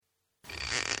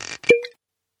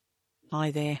Hi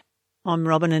there, I'm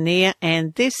Robin Annear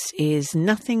and this is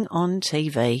Nothing on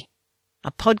TV,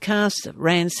 a podcast that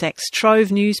ransacks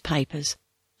Trove newspapers,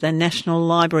 the National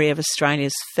Library of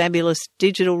Australia's fabulous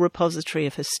digital repository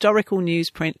of historical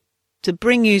newsprint, to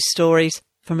bring you stories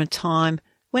from a time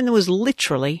when there was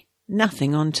literally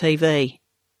nothing on TV.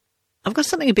 I've got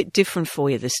something a bit different for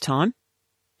you this time.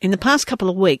 In the past couple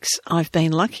of weeks, I've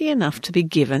been lucky enough to be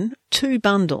given 2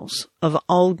 bundles of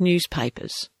old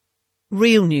newspapers.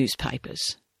 Real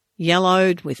newspapers,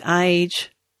 yellowed with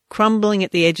age, crumbling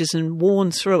at the edges and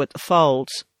worn through at the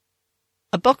folds.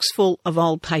 A box full of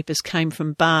old papers came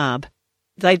from Barb.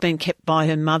 They'd been kept by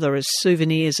her mother as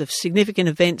souvenirs of significant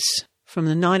events from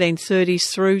the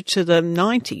 1930s through to the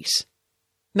 90s.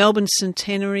 Melbourne's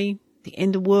centenary, the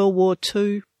end of World War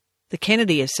II, the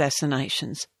Kennedy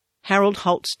assassinations, Harold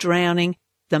Holt's drowning,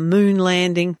 the moon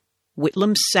landing,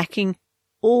 Whitlam's sacking,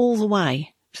 all the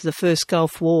way to the first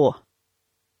Gulf War.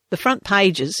 The front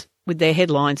pages, with their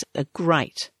headlines, are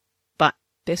great, but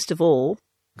best of all,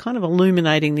 kind of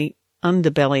illuminating the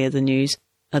underbelly of the news,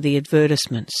 are the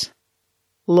advertisements.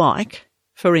 Like,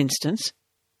 for instance,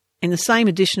 in the same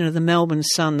edition of the Melbourne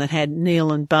Sun that had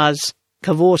Neil and Buzz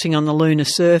cavorting on the lunar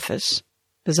surface,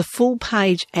 there's a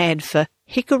full-page ad for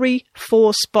Hickory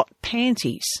 4-spot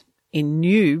panties in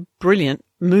new, brilliant,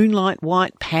 moonlight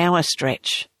white power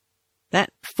stretch.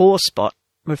 That 4-spot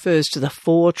refers to the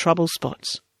 4 trouble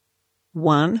spots.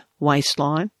 1,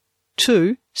 waistline,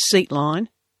 2, seat line,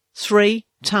 3,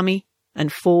 tummy,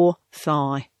 and 4,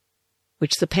 thigh,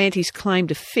 which the panties claim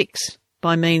to fix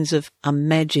by means of a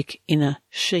magic inner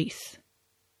sheath.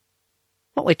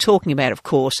 What we're talking about, of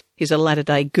course, is a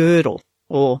latter-day girdle,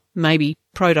 or maybe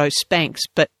proto-Spanx,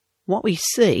 but what we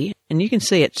see, and you can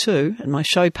see it too at my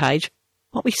show page,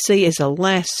 what we see is a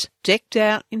lass decked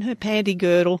out in her panty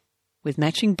girdle with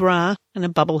matching bra and a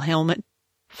bubble helmet,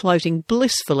 floating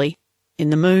blissfully in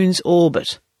the moon's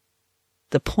orbit.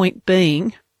 The point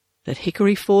being that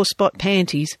Hickory 4-spot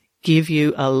panties give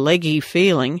you a leggy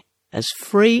feeling as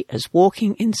free as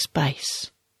walking in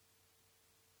space.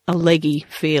 A leggy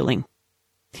feeling.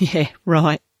 Yeah,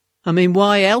 right. I mean,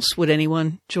 why else would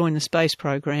anyone join the space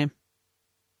program?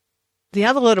 The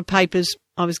other lot of papers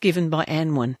I was given by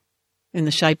Anwen in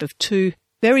the shape of 2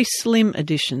 very slim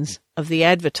editions of The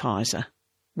Advertiser,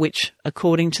 which,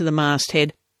 according to the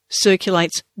masthead,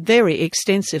 circulates very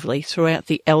extensively throughout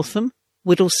the Eltham,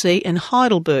 Whittlesea and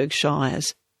Heidelberg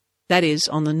shires, that is,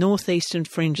 on the northeastern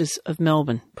fringes of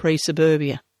Melbourne,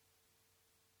 pre-suburbia.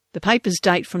 The papers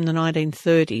date from the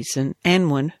 1930s and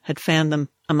Anwen had found them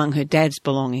among her dad's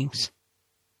belongings.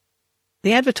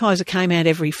 The Advertiser came out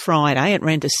every Friday. It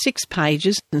ran to 6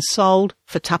 pages and sold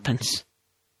for 2pence.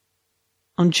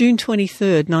 On June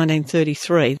 23rd,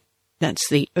 1933, that's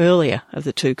the earlier of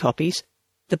the 2 copies,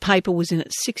 the paper was in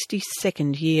its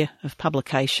 62nd year of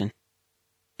publication.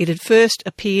 It had first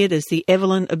appeared as the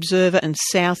Evelyn Observer and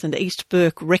South and East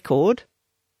Burke Record.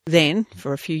 Then,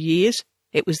 for a few years,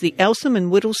 it was the Eltham and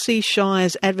Whittlesea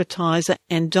Shires Advertiser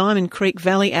and Diamond Creek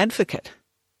Valley Advocate.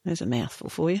 There's a mouthful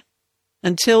for you.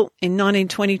 Until, in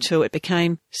 1922, it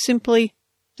became simply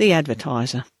the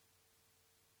Advertiser.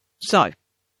 So,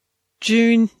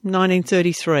 June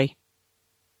 1933.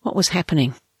 What was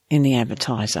happening in the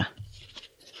Advertiser?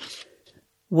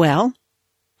 Well,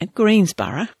 at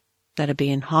Greensborough, that'd be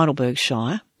in Heidelberg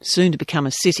Shire, soon to become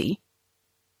a city,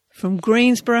 from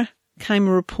Greensborough came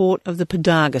a report of the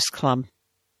Podargus Club.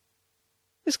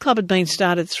 This club had been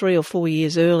started 3 or 4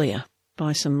 years earlier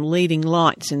by some leading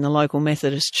lights in the local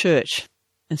Methodist church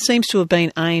and seems to have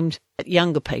been aimed at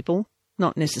younger people,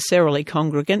 not necessarily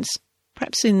congregants,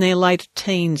 perhaps in their late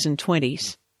teens and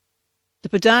 20s. The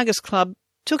Podargus Club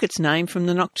took its name from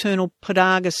the nocturnal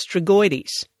Podargus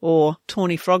strigoides, or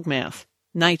tawny frogmouth,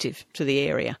 native to the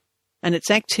area, and its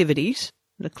activities,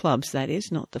 the clubs that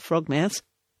is, not the frogmouths,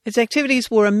 its activities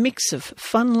were a mix of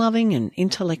fun-loving and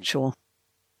intellectual.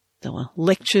 There were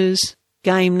lectures,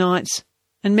 game nights,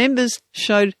 and members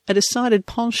showed a decided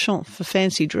penchant for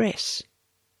fancy dress.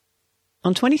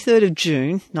 On 23rd of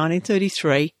June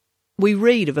 1933, we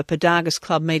read of a Podargus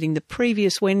Club meeting the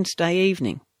previous Wednesday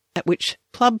evening, at which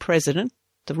club president,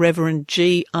 the Reverend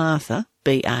G. Arthur,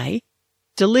 B.A.,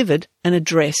 delivered an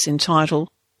address entitled,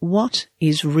 "What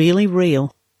is Really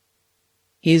Real?"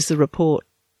 Here's the report.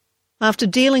 After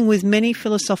dealing with many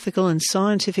philosophical and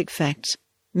scientific facts,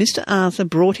 Mr. Arthur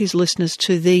brought his listeners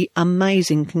to the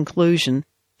amazing conclusion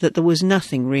that there was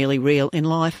nothing really real in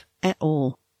life at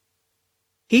all.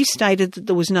 He stated that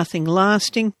there was nothing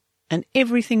lasting and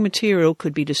everything material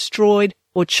could be destroyed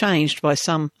or changed by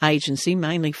some agency,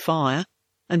 mainly fire,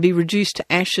 and be reduced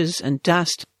to ashes and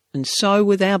dust, and so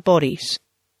with our bodies.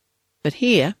 But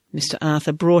here, Mr.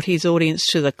 Arthur brought his audience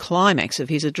to the climax of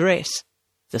his address,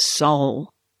 the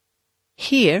soul.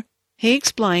 Here, he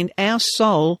explained our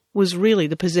soul was really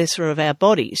the possessor of our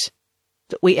bodies,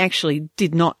 that we actually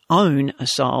did not own a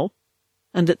soul,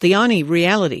 and that the only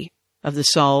reality of the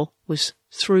soul was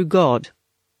through God.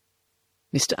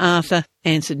 Mr. Arthur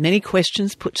answered many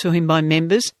questions put to him by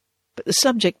members, but the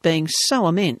subject being so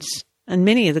immense, and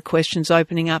many of the questions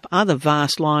opening up other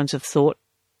vast lines of thought,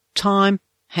 time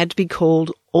had to be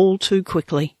called all too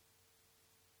quickly.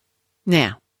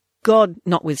 Now, God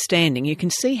notwithstanding, you can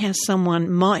see how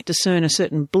someone might discern a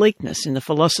certain bleakness in the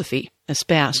philosophy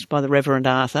espoused by the Reverend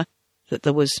Arthur, that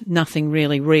there was nothing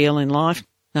really real in life,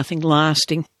 nothing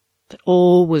lasting, that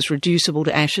all was reducible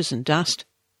to ashes and dust.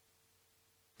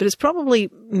 But it's probably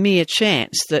mere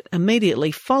chance that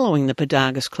immediately following the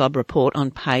Podargus Club report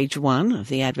on page 1 of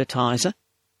the Advertiser,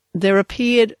 there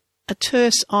appeared a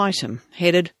terse item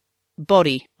headed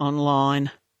Body Online.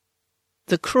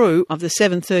 The crew of the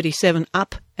 737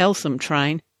 Up Eltham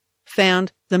train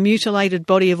found the mutilated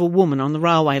body of a woman on the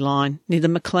railway line near the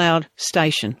McLeod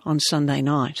station on Sunday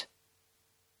night.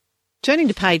 Turning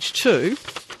to page 2,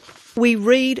 we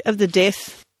read of the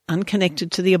death,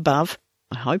 unconnected to the above,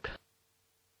 I hope,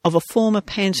 of a former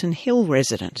Panton Hill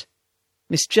resident,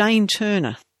 Miss Jane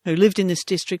Turner, who lived in this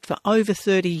district for over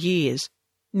 30 years.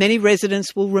 Many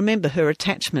residents will remember her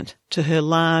attachment to her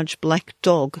large black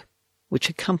dog, which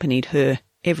accompanied her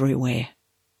everywhere.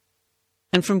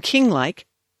 And from Kinglake,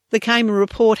 there came a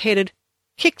report headed,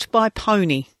 Kicked by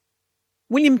Pony.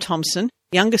 William Thompson,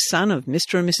 youngest son of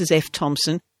Mr. and Mrs. F.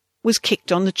 Thompson, was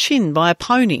kicked on the chin by a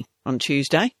pony on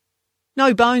Tuesday.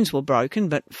 No bones were broken,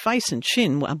 but face and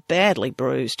chin were badly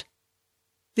bruised.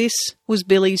 This was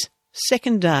Billy's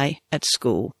second day at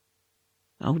school.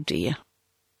 Oh dear.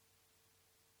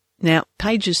 Now,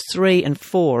 pages 3 and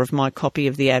 4 of my copy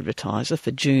of the Advertiser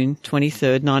for June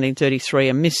 23rd, 1933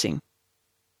 are missing.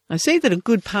 I see that a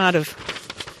good part of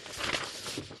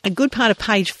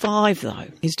page 5, though,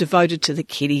 is devoted to the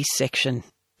kiddies section,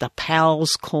 the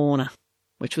Pals Corner,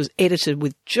 which was edited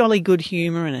with jolly good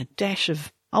humour and a dash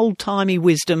of old-timey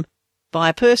wisdom by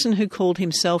a person who called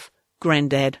himself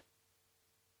Grandad.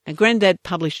 And Grandad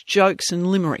published jokes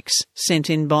and limericks sent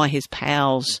in by his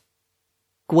pals.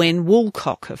 Gwen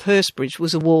Woolcock of Hurstbridge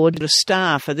was awarded a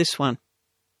star for this one.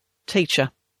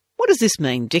 Teacher: What does this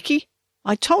mean, Dickie?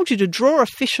 I told you to draw a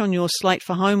fish on your slate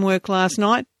for homework last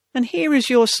night, and here is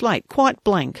your slate, quite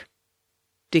blank.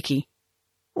 Dickie: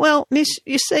 Well, miss,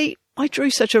 you see, I drew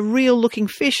such a real-looking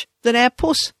fish that our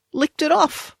puss licked it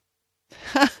off.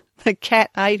 The cat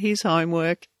ate his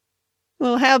homework.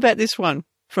 Well, how about this one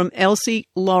from Elsie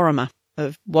Lorimer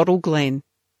of Wattle Glen?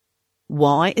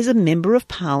 Why is a Member of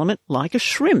Parliament like a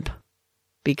shrimp?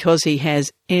 Because he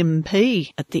has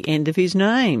MP at the end of his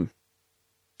name.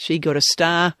 She got a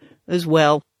star as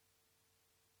well.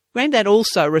 Grandad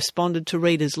also responded to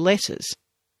readers' letters.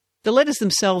 The letters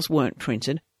themselves weren't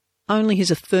printed, only his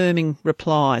affirming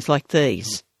replies like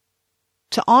these.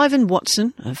 To Ivan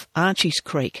Watson of Archie's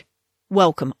Creek.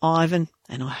 Welcome, Ivan,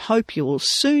 and I hope you will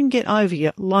soon get over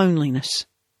your loneliness.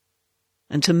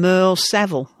 And to Merle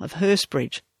Saville of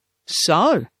Hurstbridge.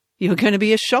 So, you're going to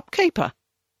be a shopkeeper?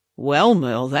 Well,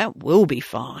 Merle, that will be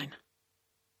fine.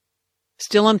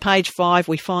 Still on page 5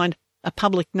 we find a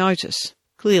public notice,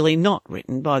 clearly not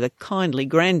written by the kindly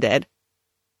Grandad.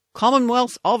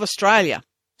 Commonwealth of Australia.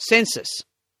 Census.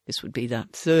 This would be the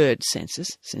third census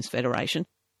since Federation.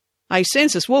 A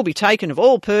census will be taken of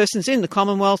all persons in the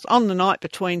Commonwealth on the night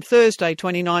between Thursday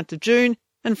 29th of June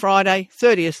and Friday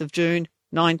 30th of June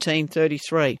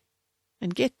 1933.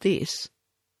 And get this.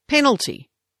 Penalty: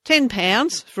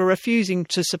 £10 for refusing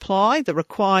to supply the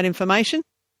required information,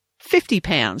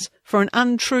 £50 for an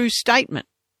untrue statement.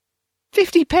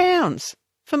 £50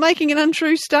 for making an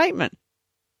untrue statement.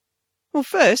 Well,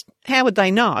 first, how would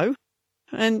they know?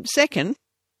 And second,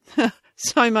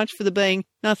 so much for there being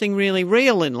nothing really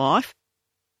real in life.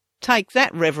 Take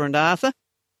that, Reverend Arthur.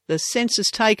 The census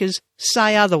takers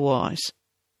say otherwise.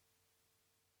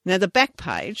 Now, the back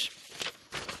page,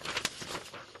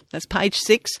 that's page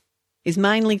 6, is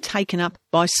mainly taken up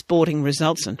by sporting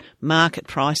results and market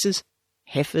prices,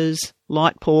 heifers,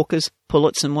 light porkers,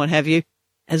 pullets and what have you,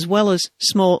 as well as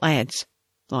small ads,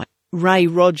 like Ray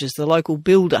Rogers, the local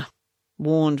builder,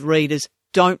 warned readers,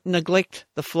 don't neglect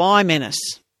the fly menace.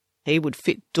 He would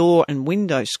fit door and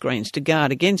window screens to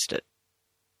guard against it.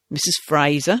 Mrs.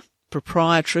 Fraser,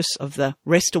 proprietress of the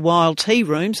Rest a While tea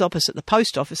rooms opposite the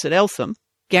post office at Eltham,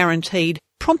 guaranteed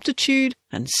promptitude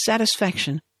and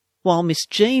satisfaction, while Miss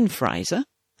Jean Fraser,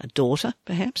 a daughter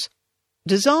perhaps,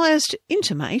 desires to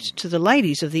intimate to the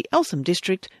ladies of the Eltham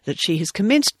district that she has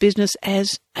commenced business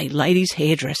as a ladies'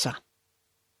 hairdresser.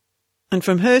 And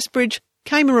from Hurstbridge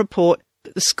came a report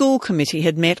that the school committee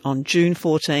had met on June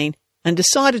 14 and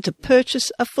decided to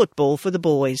purchase a football for the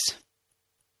boys.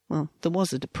 Well, there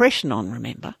was a depression on,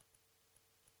 remember.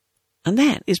 And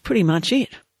that is pretty much it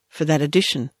for that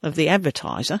edition of the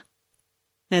Advertiser.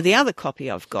 Now, the other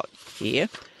copy I've got here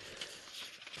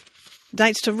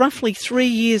dates to roughly 3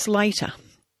 years later,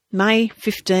 May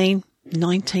 15,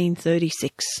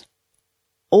 1936.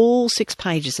 All 6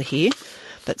 pages are here,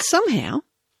 but somehow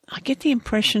I get the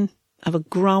impression of a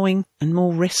growing and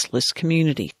more restless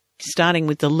community, starting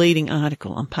with the leading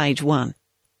article on page 1.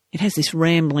 It has this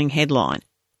rambling headline: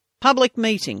 Public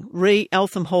meeting, re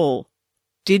Eltham Hall.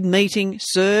 Did meeting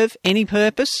serve any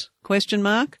purpose? ?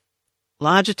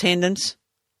 Large attendance.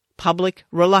 Public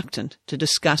reluctant to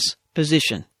discuss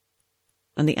position.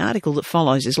 And the article that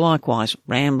follows is likewise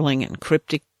rambling and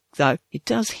cryptic, though it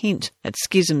does hint at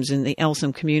schisms in the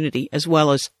Eltham community as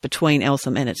well as between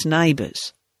Eltham and its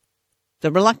neighbours.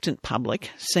 The reluctant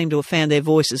public seem to have found their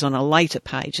voices on a later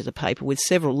page of the paper with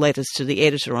several letters to the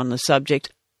editor on the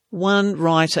subject. One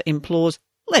writer implores,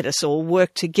 "Let us all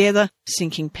work together,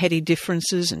 sinking petty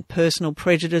differences and personal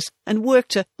prejudice, and work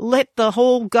to let the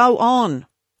hall go on."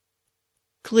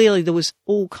 Clearly there was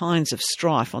all kinds of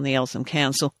strife on the Eltham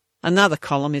Council. Another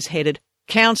column is headed,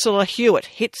 "Councillor Hewitt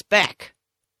hits back."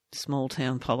 Small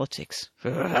town politics.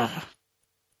 Now,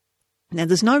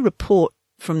 there's no report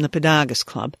from the Podargus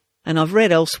Club, and I've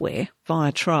read elsewhere,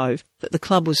 via Trove, that the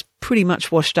club was pretty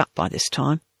much washed up by this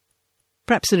time.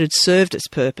 Perhaps it had served its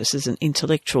purpose as an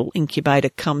intellectual incubator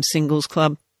cum singles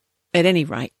club. At any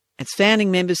rate, its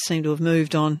founding members seem to have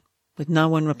moved on, with no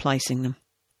one replacing them.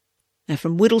 Now,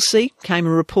 from Whittlesea came a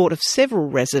report of several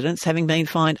residents having been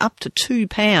fined up to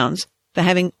 £2 for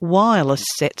having wireless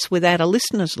sets without a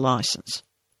listener's licence.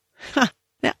 Now,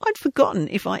 I'd forgotten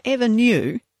if I ever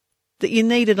knew that you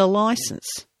needed a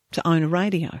licence to own a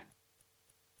radio.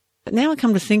 But now I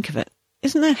come to think of it,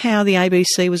 isn't that how the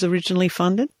ABC was originally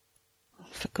funded?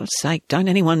 For God's sake, don't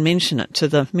anyone mention it to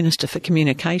the Minister for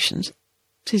Communications.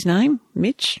 What's his name?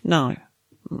 Mitch? No.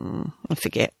 I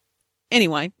forget.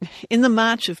 Anyway, in the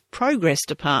March of Progress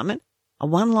Department, a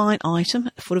one-line item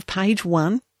at the foot of page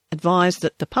 1 advised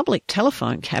that the public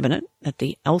telephone cabinet at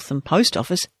the Eltham Post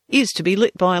Office is to be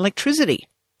lit by electricity.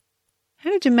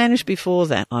 How did you manage before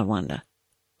that, I wonder?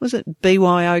 Was it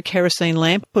BYO kerosene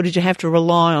lamp, or did you have to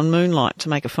rely on moonlight to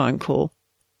make a phone call?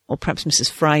 Or perhaps Mrs.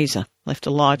 Fraser left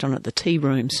a light on at the tea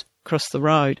rooms across the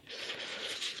road.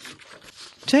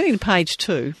 Turning to page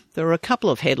 2, there are a couple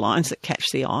of headlines that catch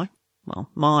the eye. Well,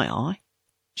 my eye.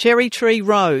 Cherry Tree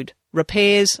Road,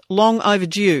 repairs long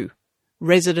overdue,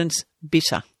 residents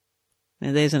bitter.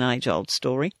 Now there's an age-old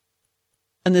story.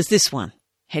 And there's this one,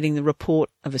 heading the report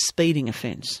of a speeding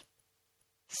offence.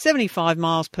 75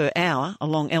 miles per hour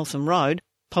along Eltham Road,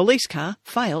 police car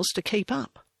fails to keep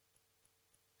up.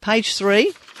 Page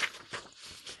 3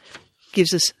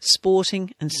 gives us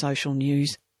sporting and social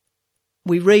news.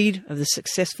 We read of the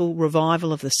successful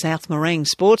revival of the South Morang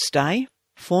Sports Day,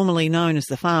 formerly known as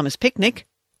the Farmers' Picnic.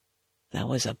 There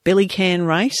was a billy can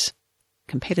race.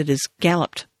 Competitors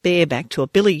galloped bareback to a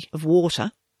billy of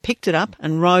water, picked it up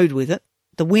and rode with it,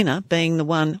 the winner being the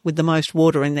one with the most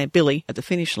water in their billy at the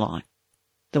finish line.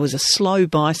 There was a slow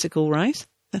bicycle race,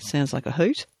 that sounds like a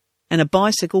hoot, and a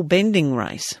bicycle bending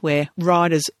race where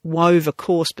riders wove a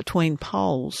course between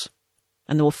poles.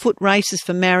 And there were foot races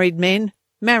for married men,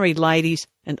 married ladies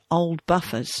and old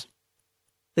buffers.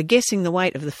 The guessing the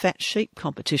weight of the fat sheep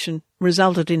competition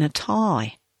resulted in a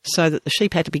tie, so that the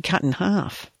sheep had to be cut in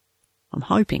half. I'm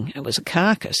hoping it was a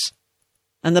carcass.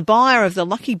 And the buyer of the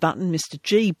lucky button, Mr.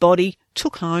 G. Body,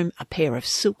 took home a pair of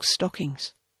silk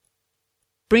stockings.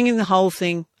 Bringing the whole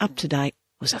thing up to date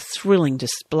was a thrilling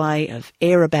display of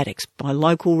aerobatics by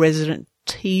local resident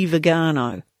T.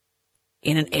 Vigano.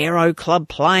 In an Aero Club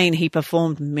plane, he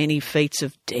performed many feats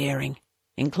of daring,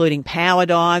 including power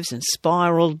dives and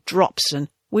spiral drops, and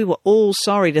we were all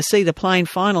sorry to see the plane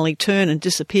finally turn and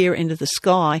disappear into the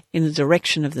sky in the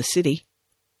direction of the city.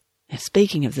 Now,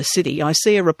 speaking of the city, I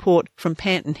see a report from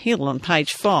Panton Hill on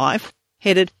page 5,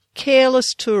 headed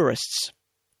Careless Tourists.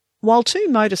 While 2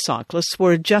 motorcyclists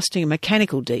were adjusting a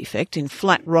mechanical defect in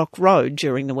Flat Rock Road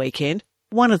during the weekend,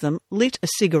 one of them lit a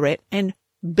cigarette and,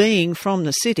 being from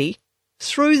the city,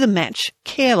 threw the match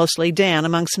carelessly down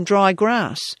among some dry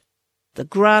grass. The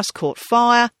grass caught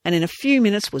fire and in a few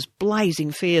minutes was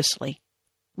blazing fiercely.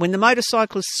 When the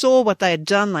motorcyclists saw what they had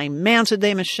done, they mounted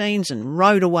their machines and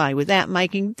rode away without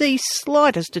making the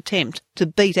slightest attempt to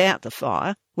beat out the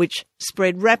fire, which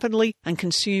spread rapidly and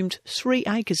consumed 3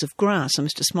 acres of grass on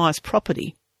Mr. Smythe's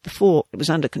property before it was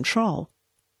under control.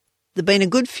 There'd been a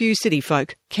good few city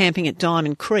folk camping at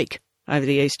Diamond Creek over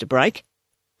the Easter break,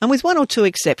 and with 1 or 2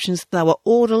 exceptions, they were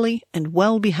orderly and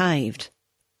well behaved.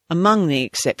 Among the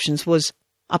exceptions was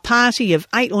a party of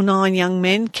 8 or 9 young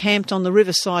men camped on the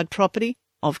riverside property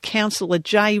of Councillor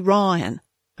J. Ryan,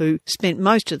 who spent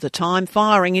most of the time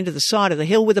firing into the side of the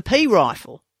hill with a pea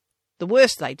rifle. The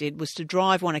worst they did was to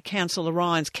drive one of Councillor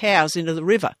Ryan's cows into the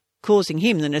river, causing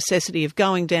him the necessity of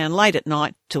going down late at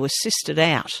night to assist it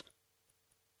out.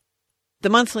 The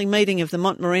monthly meeting of the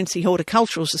Montmorency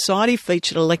Horticultural Society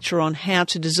featured a lecture on how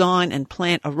to design and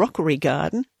plant a rockery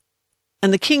garden,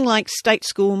 and the Kinglake State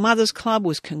School Mothers Club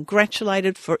was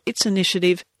congratulated for its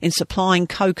initiative in supplying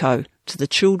cocoa to the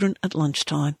children at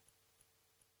lunchtime.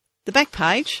 The back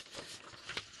page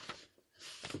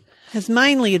has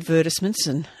mainly advertisements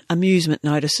and amusement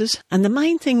notices, and the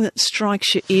main thing that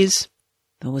strikes you is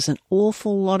there was an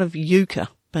awful lot of euchre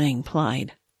being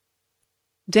played.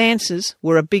 Dances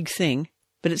were a big thing,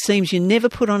 but it seems you never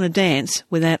put on a dance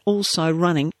without also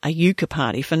running a euchre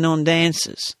party for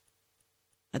non-dancers.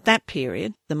 At that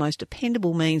period, the most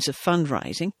dependable means of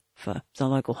fundraising for the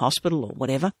local hospital or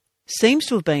whatever seems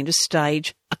to have been to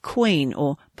stage a queen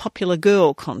or popular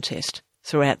girl contest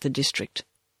throughout the district.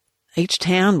 Each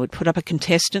town would put up a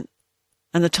contestant,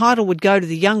 and the title would go to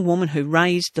the young woman who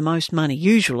raised the most money,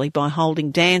 usually by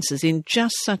holding dances in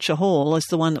just such a hall as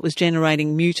the one that was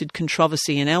generating muted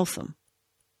controversy in Eltham.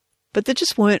 But there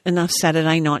just weren't enough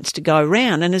Saturday nights to go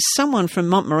round, and as someone from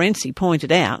Montmorency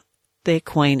pointed out, their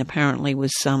queen apparently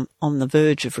was on the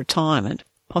verge of retirement,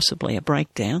 possibly a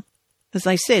breakdown. As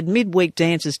they said, midweek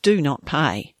dances do not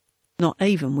pay, not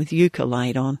even with euchre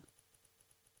laid on.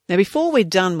 Now, before we're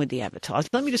done with the advertising,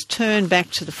 let me just turn back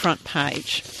to the front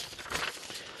page.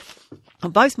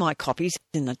 On both my copies,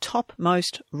 in the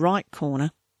topmost right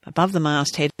corner, above the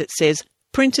masthead, it says,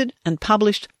 "Printed and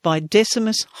published by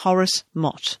Decimus Horace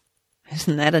Mott."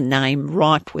 Isn't that a name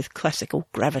ripe with classical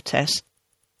gravitas?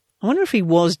 I wonder if he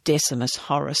was Decimus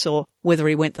Horace or whether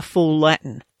he went the full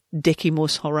Latin,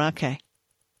 Decimus Horace.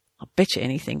 I'll bet you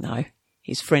anything, though,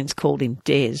 his friends called him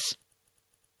Des.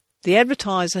 The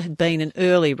Advertiser had been an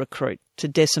early recruit to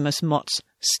Decimus Mott's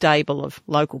stable of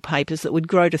local papers that would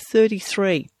grow to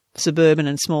 33 suburban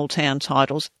and small town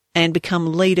titles and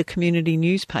become leader community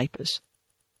newspapers.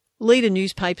 Leader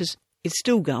Newspapers is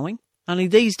still going, only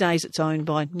these days it's owned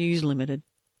by News Limited.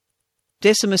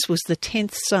 Decimus was the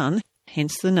 10th son,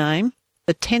 hence the name,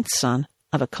 the 10th son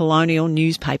of a colonial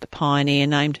newspaper pioneer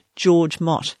named George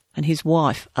Mott and his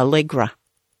wife Allegra.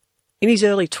 In his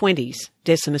early 20s,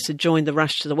 Decimus had joined the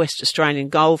rush to the West Australian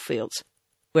goldfields,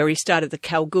 where he started the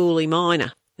Kalgoorlie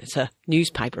Miner, it's a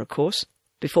newspaper of course,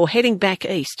 before heading back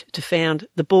east to found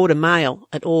the Border Mail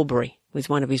at Albury with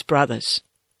one of his brothers.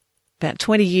 About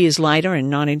 20 years later, in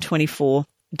 1924,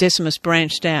 Decimus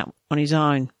branched out on his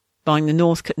own, buying the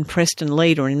Northcote and Preston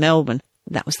Leader in Melbourne.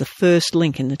 That was the first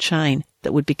link in the chain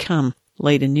that would become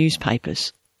Leader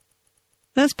Newspapers.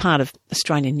 That's part of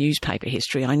Australian newspaper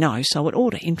history, I know, so it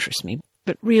ought to interest me.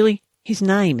 But really, his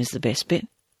name is the best bit,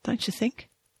 don't you think?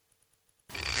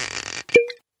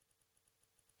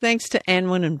 Thanks to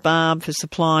Anwen and Barb for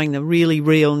supplying the really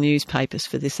real newspapers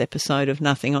for this episode of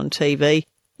Nothing on TV,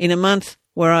 in a month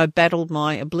where I battled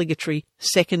my obligatory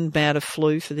second bout of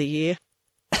flu for the year.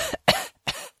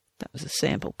 That was a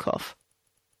sample cough.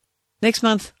 Next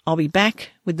month, I'll be back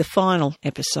with the final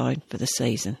episode for the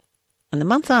season. And the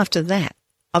month after that,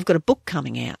 I've got a book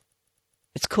coming out.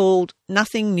 It's called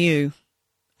Nothing New,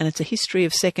 and it's a history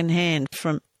of second-hand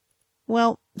from,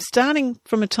 well, starting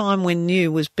from a time when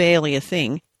new was barely a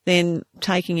thing, then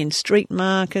taking in street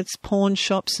markets, pawn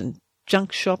shops and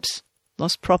junk shops,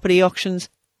 lost property auctions,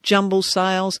 jumble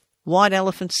sales, white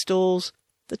elephant stalls,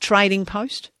 the trading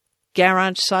post,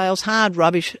 garage sales, hard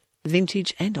rubbish,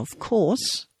 vintage, and, of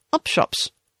course, op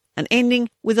shops, and ending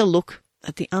with a look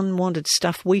at the unwanted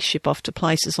stuff we ship off to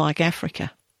places like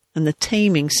Africa and the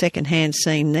teeming second-hand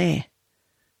scene there.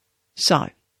 So,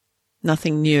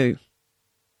 nothing new.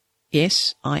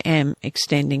 Yes, I am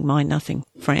extending my Nothing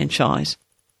franchise.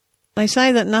 They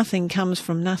say that nothing comes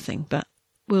from nothing, but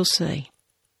we'll see.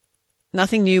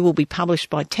 Nothing New will be published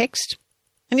by text,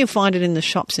 and you'll find it in the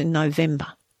shops in November.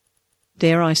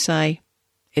 Dare I say,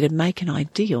 it'd make an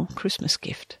ideal Christmas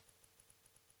gift.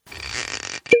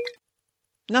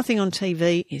 Nothing on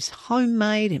TV is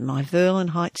homemade in my Verlyn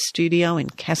Heights studio in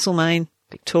Castlemaine,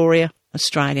 Victoria,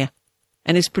 Australia,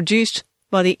 and is produced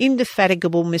by the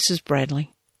indefatigable Mrs.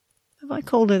 Bradley. Have Have I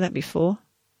called her that before?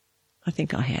 I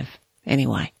think I have.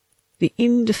 Anyway, the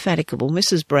indefatigable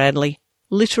Mrs. Bradley,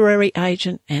 literary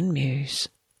agent and muse.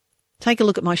 Take a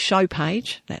look at my show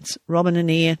page. That's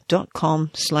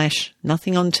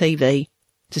robinanea.com/nothingontv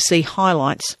to see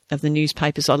highlights of the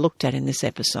newspapers I looked at in this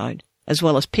episode, as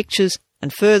well as pictures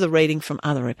and further reading from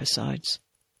other episodes.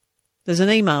 There's an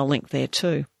email link there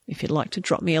too, if you'd like to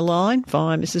drop me a line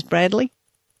via Mrs. Bradley.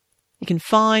 You can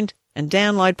find and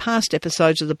download past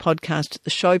episodes of the podcast at the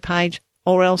show page,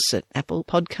 or else at Apple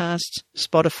Podcasts,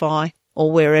 Spotify,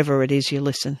 or wherever it is you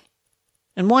listen.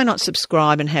 And why not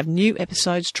subscribe and have new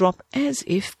episodes drop as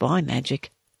if by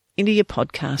magic into your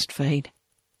podcast feed?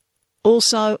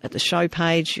 Also, at the show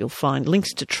page, you'll find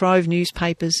links to Trove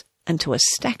newspapers and to a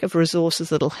stack of resources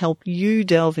that'll help you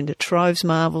delve into Trove's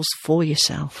marvels for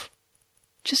yourself.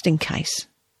 Just in case,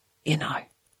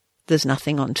 there's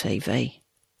nothing on TV.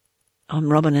 I'm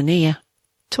Robin Anea.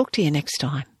 Talk to you next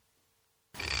time.